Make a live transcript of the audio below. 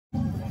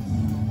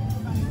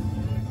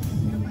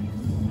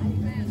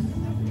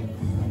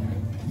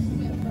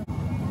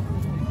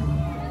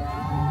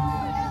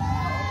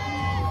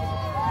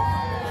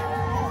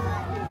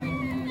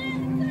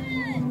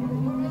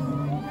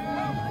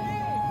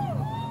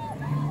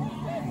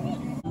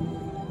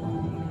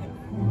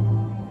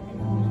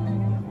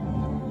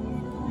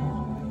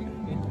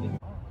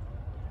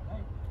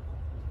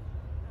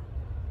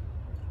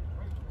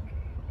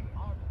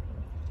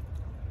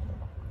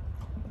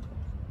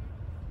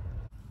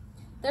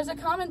There's a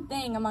common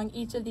thing among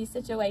each of these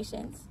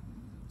situations: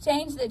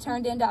 change that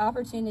turned into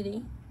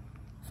opportunity.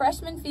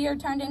 Freshman fear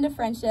turned into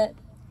friendship,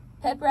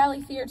 pep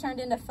rally fear turned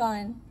into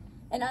fun,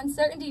 and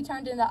uncertainty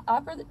turned into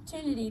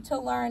opportunity to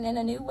learn in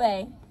a new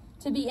way,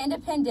 to be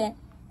independent,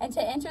 and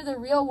to enter the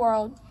real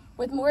world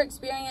with more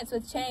experience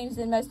with change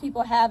than most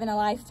people have in a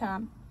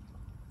lifetime.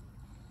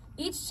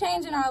 Each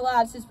change in our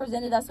lives has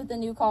presented us with a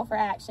new call for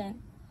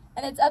action,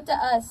 and it's up to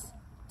us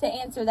to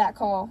answer that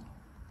call.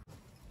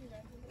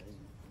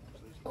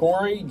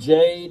 Corey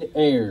Jade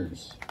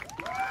Ayers.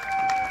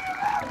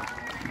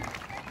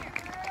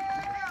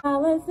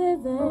 Silence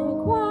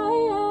isn't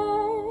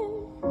quiet,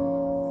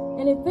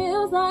 and it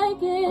feels like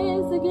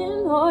it's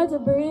getting hard to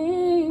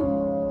breathe.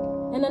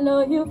 And I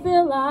know you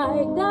feel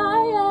like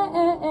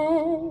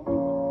dying,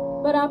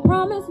 but I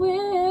promise